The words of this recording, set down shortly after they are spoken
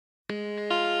Say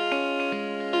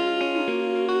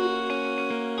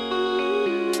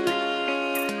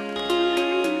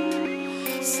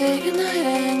goodnight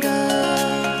and go.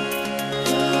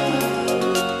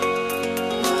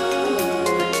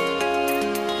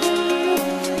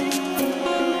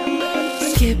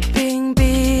 Skipping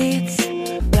beats,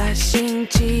 blushing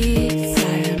cheeks, I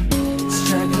am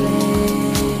struggling.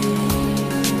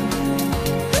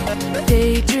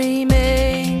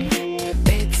 Daydreaming,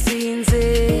 bed scenes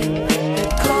in the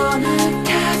corner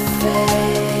cafe.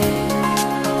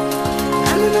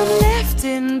 And then I'm left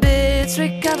in bits,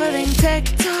 recovering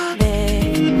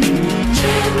tectonic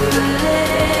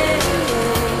trembling.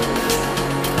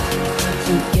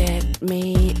 You get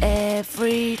me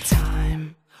every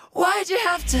time. Why'd you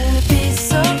have to be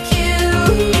so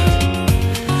cute?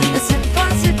 It's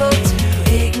impossible to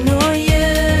ignore you.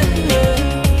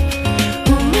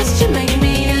 Must you make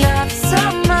me laugh so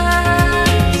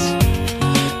much?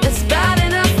 It's bad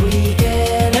enough we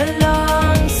get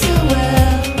along so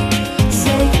well.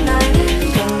 Say goodnight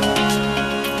and go.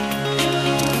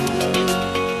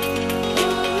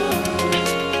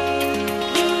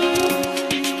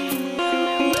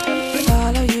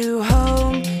 Follow you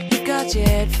home, you've got your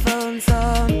headphones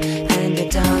on and you're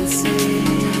dancing.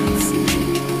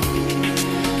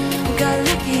 Got a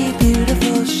lucky,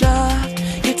 beautiful shot,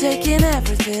 you're taking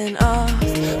everything off.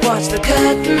 Watch the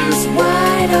curtains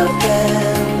wide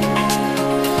open,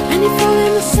 and you fall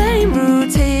in the same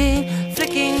routine,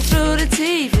 flicking through the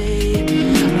TV,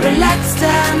 relaxed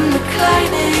and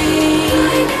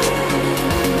reclining.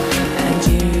 And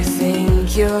you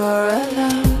think you're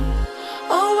alone.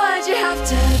 Oh, why'd you have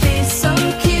to be so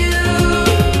cute?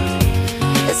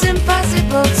 It's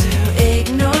impossible to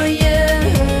ignore you.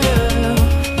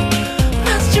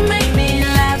 Must you make me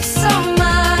laugh so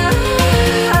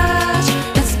much?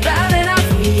 It's bad enough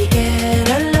we get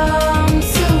along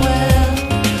so well.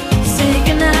 Say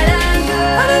goodnight and go.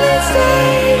 One of these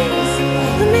days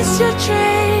I'll miss your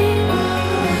train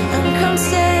and come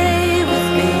stay with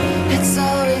me. It's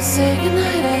always say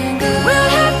goodnight and go.